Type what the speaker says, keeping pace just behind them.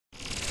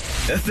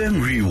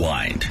FM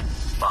Rewind.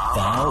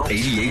 File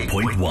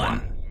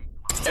 88.1.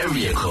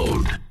 Area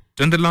code.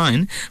 On the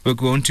line, we're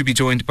going to be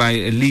joined by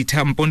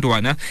Litha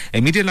Mpondwana,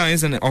 a media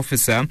liaison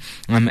officer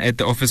at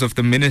the Office of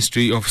the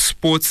Ministry of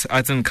Sports,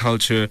 Arts and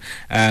Culture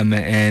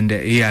and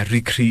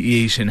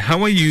Recreation.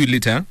 How are you,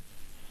 Litha?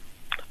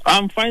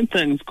 I'm fine,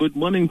 thanks. Good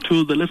morning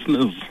to the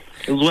listeners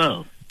as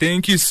well.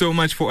 Thank you so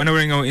much for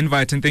honoring our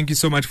invite, and thank you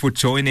so much for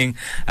joining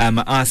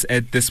us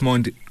at this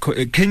moment.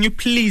 Can you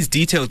please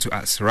detail to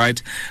us,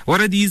 right? What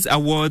are these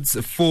awards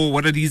for?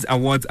 What are these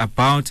awards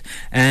about?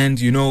 And,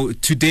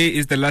 today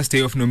is the last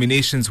day of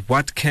nominations.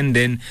 What can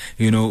then,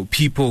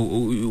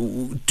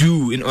 people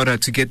do in order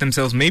to get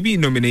themselves maybe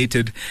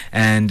nominated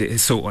and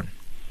so on?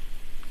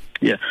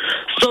 Yeah.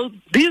 So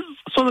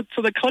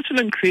the Cultural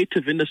and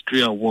Creative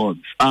Industry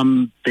Awards,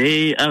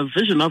 they are a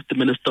vision of the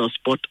Minister of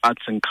Sport,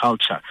 Arts and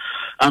Culture,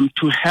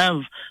 to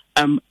have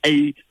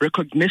a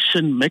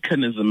recognition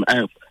mechanism,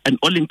 an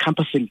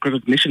all-encompassing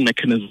recognition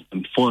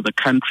mechanism for the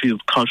country's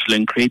cultural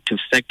and creative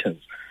sectors.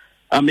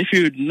 If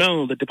you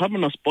know, the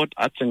Department of Sport,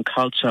 Arts and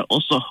Culture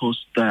also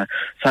hosts the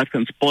South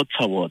African Sports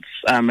Awards.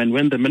 And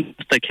when the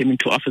minister came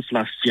into office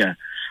last year,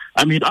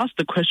 he'd asked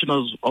the question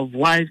of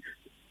why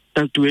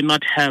do we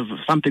not have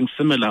something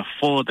similar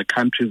for the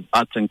country's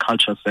arts and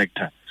culture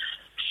sector?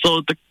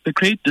 So the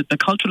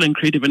Cultural and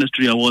Creative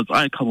Industry Awards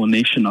are a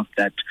culmination of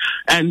that.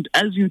 And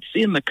as you'd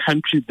see in the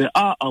country, there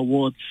are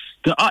awards,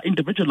 there are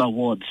individual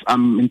awards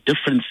in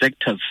different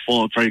sectors,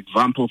 for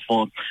example,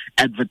 for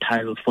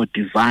advertisers, for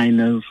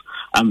designers,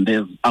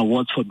 there's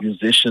awards for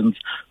musicians.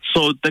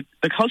 So the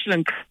Cultural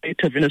and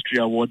Creative Industry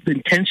Awards, the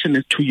intention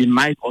is to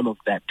unite all of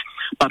that.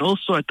 But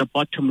also at the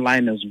bottom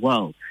line as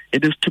well,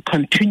 it is to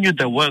continue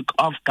the work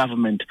of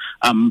government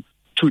to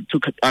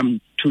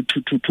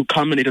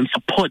culminate and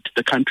support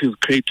the country's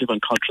creative and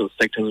cultural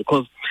sectors,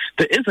 because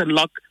there is a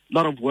lot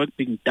of work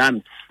being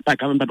done by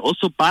government, but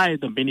also by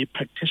the many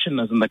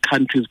practitioners in the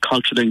country's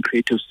cultural and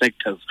creative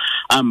sectors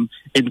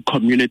in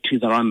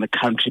communities around the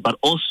country, but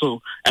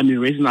also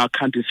raising our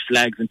country's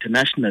flags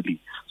internationally.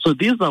 So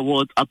these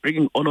awards are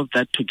bringing all of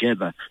that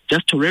together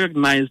just to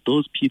recognize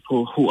those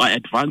people who are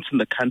advancing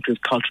the country's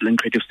cultural and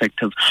creative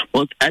sectors,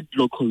 both at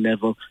local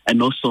level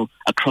and also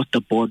across the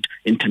board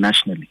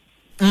internationally.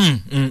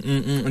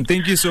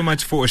 Thank you so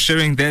much for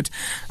sharing that.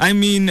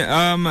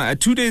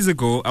 2 days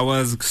ago, I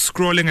was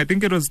scrolling, I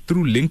think it was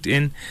through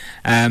LinkedIn,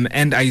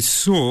 and I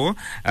saw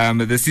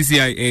the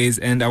CCIAs,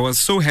 and I was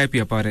so happy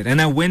about it.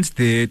 And I went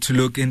there to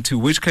look into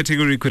which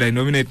category could I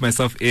nominate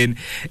myself in.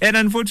 And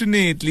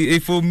unfortunately,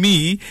 for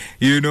me,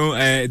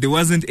 there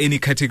wasn't any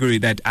category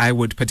that I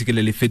would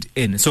particularly fit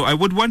in. So I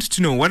would want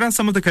to know, what are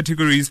some of the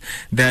categories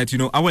that,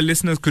 our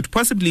listeners could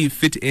possibly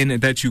fit in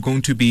that you're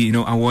going to be,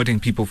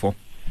 awarding people for?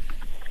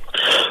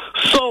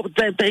 So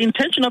the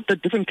intention of the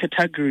different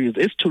categories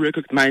is to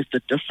recognize the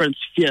different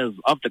spheres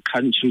of the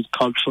country's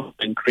cultural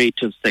and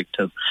creative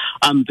sectors.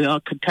 There are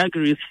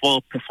categories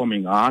for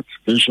performing arts,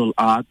 visual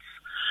arts.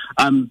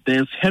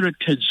 There's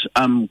heritage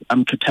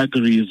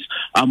categories,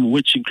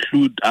 which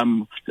include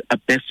a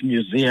best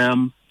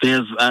museum.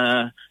 There's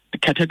the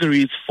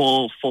categories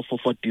for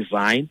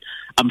design,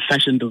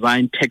 fashion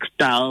design,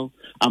 textile,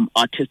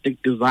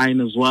 artistic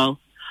design as well.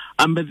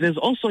 But there's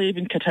also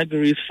even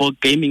categories for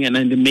gaming and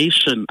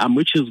animation,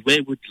 which is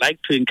where we'd like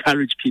to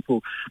encourage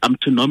people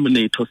to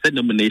nominate or send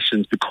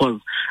nominations, because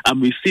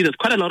we see there's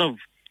quite a lot of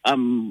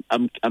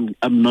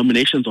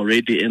nominations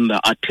already in the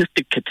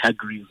artistic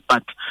categories,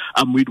 but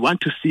we'd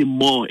want to see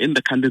more in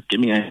the country's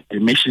gaming and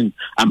animation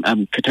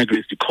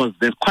categories, because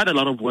there's quite a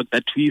lot of work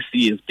that we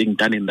see is being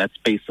done in that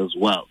space as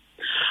well.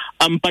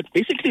 But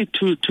basically,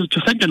 to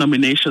send your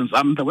nominations,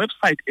 the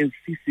website is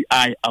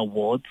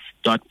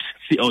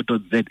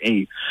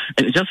cciawards.co.za,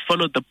 and just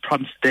follow the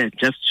prompts there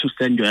just to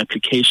send your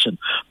application.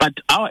 But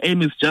our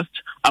aim is just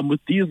with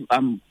these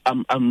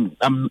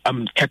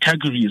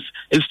categories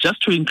is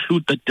just to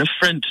include the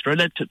different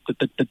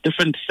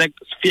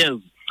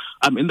spheres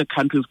in the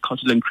country's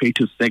cultural and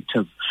creative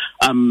sectors.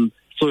 So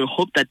we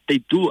hope that they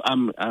do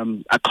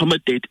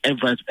accommodate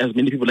as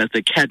many people as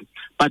they can.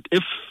 But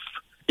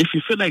if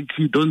you feel like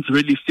you don't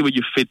really see where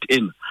you fit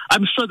in,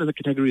 I'm sure there's a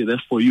category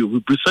there for you.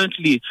 We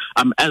certainly,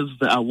 as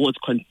the awards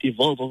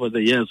evolve over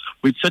the years,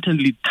 we'd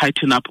certainly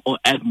tighten up or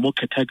add more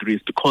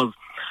categories, because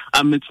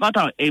it's not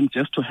our aim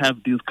just to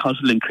have these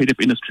cultural and creative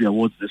industry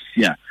awards this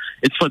year.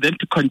 It's for them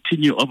to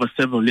continue over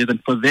several years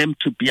and for them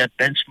to be a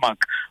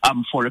benchmark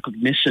for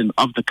recognition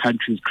of the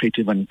country's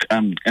creative and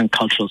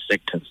cultural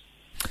sectors.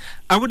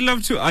 I would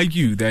love to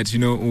argue that,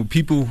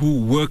 people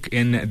who work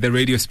in the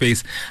radio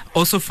space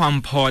also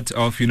form part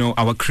of,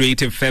 our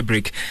creative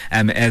fabric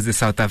as a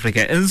South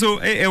Africa. And so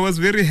I was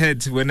very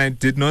hurt when I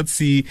did not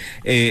see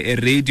a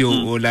radio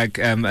or like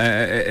an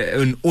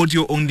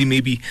audio only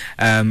maybe,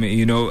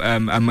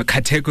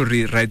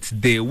 category right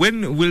there.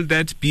 When will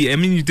that be? I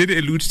mean, you did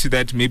allude to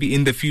that maybe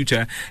in the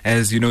future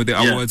as, the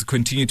awards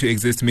continue to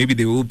exist. Maybe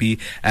there will be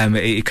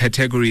a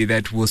category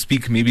that will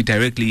speak maybe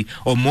directly,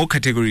 or more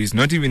categories,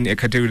 not even a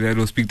category that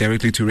will speak directly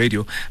absolutely to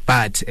radio.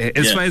 But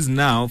as far as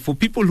now, for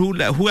people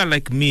who are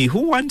like me,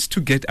 who want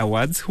to get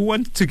awards, who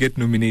want to get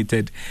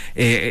nominated,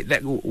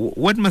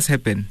 what must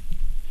happen?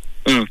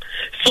 So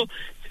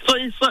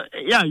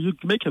you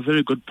make a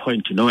very good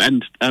point,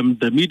 and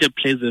the media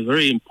plays a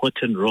very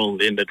important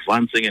role in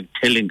advancing and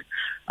telling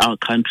our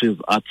country's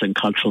arts and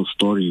cultural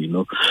story,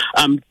 So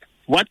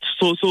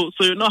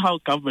you know how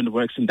government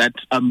works in that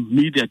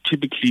media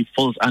typically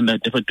falls under a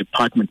different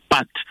department,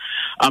 but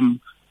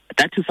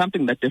that is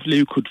something that definitely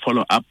you could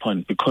follow up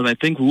on, because I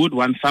think we would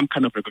want some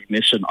kind of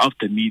recognition of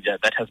the media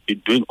that has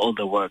been doing all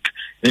the work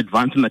in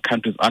advancing the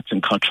country's arts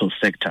and cultural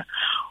sector.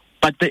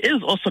 But there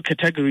is also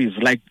categories,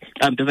 like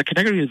there's a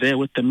category there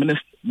with the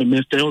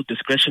Ministerial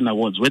Discretion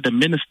Awards, where the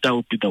minister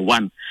will be the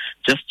one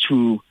just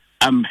to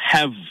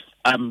have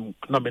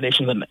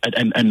nominations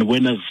and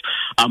winners,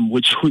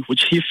 which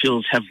he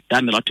feels have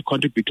done a lot to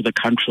contribute to the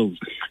country's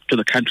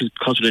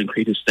cultural and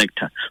creative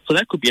sector. So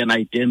that could be an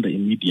idea in the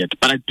immediate.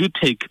 But I do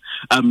take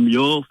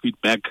your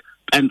feedback,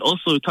 and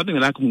also something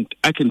that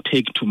I can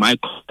take to my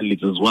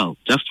colleagues as well,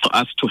 just for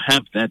us to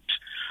have that.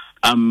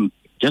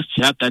 Just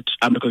to have that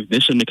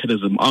recognition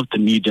mechanism of the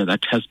media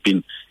that has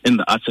been in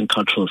the arts and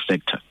cultural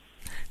sector.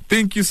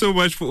 Thank you so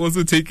much for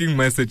also taking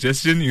my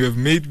suggestion. You have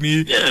made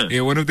me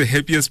one of the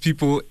happiest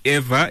people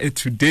ever.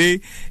 Today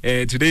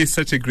is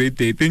such a great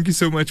day. Thank you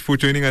so much for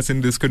joining us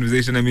in this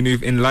conversation. I mean,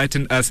 you've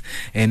enlightened us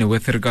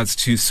with regards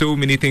to so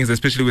many things,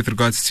 especially with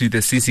regards to the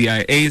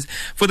CCIAs.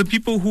 For the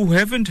people who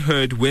haven't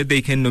heard where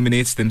they can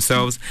nominate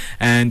themselves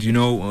and,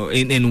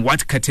 in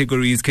what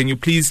categories, can you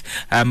please,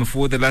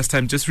 for the last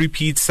time, just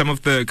repeat some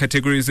of the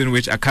categories in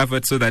which are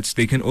covered so that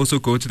they can also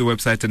go to the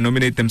website and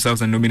nominate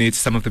themselves and nominate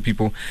some of the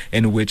people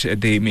in which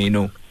they may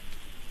know?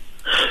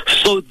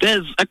 So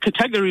there's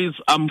categories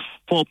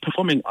for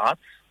performing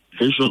arts,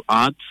 visual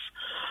arts.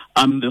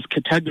 There's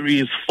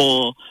categories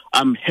for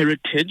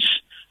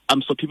heritage.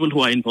 So people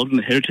who are involved in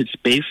the heritage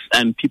space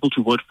and people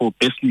to vote for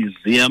best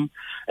museum,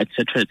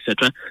 etc.,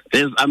 etc.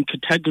 There's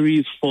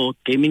categories for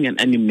gaming and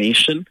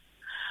animation.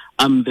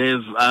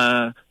 There's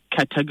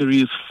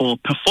categories for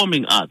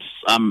performing arts,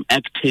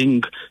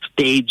 acting,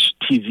 stage,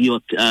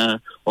 TV,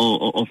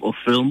 or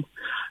film.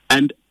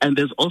 And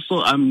there's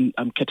also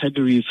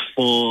categories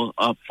for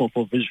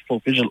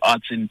visual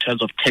arts in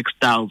terms of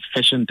textiles,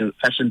 fashion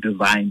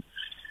design,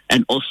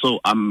 and also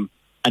and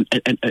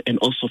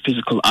also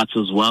physical arts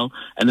as well.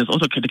 And there's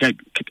also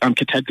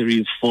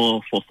categories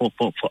for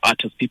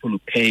artists, people who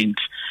paint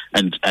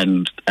and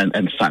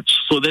such.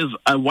 So there's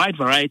a wide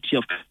variety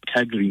of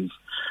categories.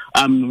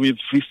 We've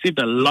received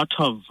a lot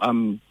of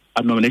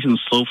nominations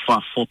so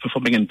far for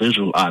performing and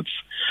visual arts.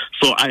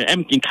 So I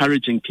am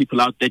encouraging people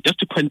out there just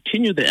to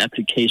continue their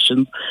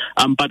applications,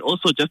 but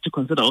also just to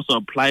consider also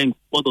applying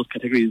for those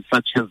categories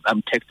such as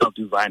textile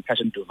design,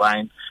 fashion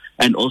design,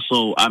 and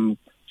also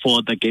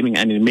for the gaming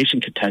and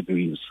animation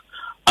categories.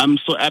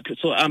 So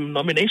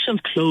nominations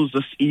close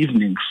this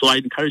evening. So I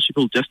encourage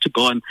people just to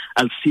go on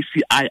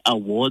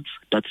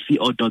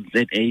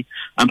cciawards.co.za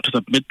to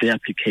submit their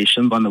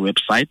applications on the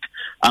website.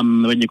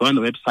 When you go on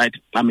the website,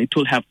 it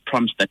will have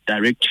prompts that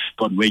direct you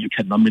on where you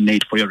can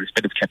nominate for your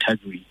respective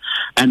category.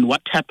 And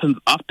what happens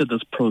after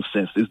this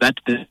process is that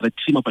there's a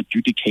team of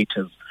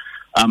adjudicators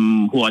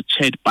who are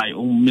chaired by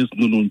Ms.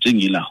 Nunu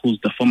Njingila, who's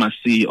the former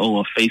CEO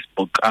of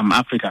Facebook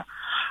Africa.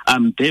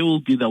 They will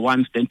be the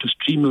ones then to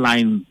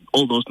streamline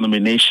all those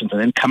nominations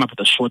and then come up with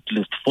a short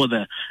list for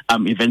the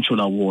eventual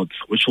awards,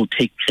 which will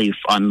take place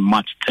on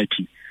March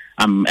 30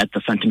 at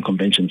the Sandton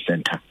Convention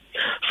Center.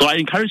 So I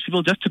encourage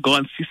people just to go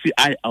on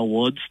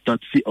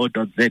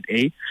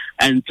cciawards.co.za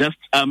and just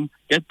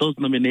get those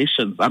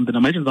nominations. The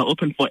nominations are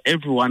open for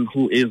everyone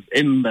who is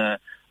in the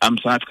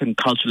South African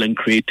cultural and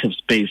creative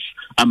space.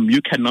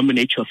 You can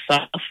nominate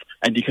yourself,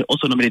 and you can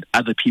also nominate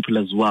other people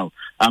as well.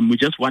 We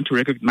just want to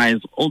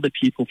recognize all the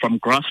people from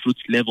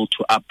grassroots level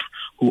to up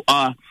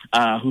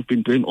who've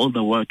been doing all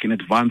the work in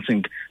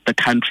advancing the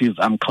country's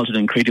cultural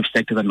and creative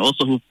sectors, and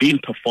also who've been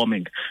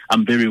performing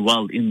very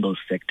well in those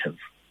sectors.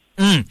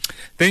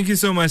 Thank you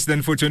so much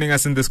then for joining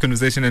us in this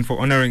conversation and for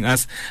honoring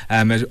us,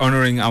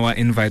 honoring our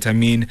invite. I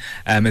mean,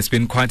 it's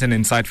been quite an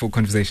insightful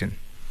conversation.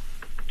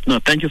 No,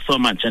 thank you so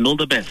much, and all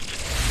the best.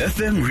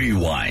 FM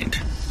Rewind,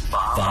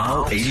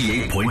 File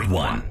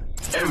 88.1,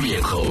 area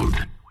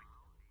code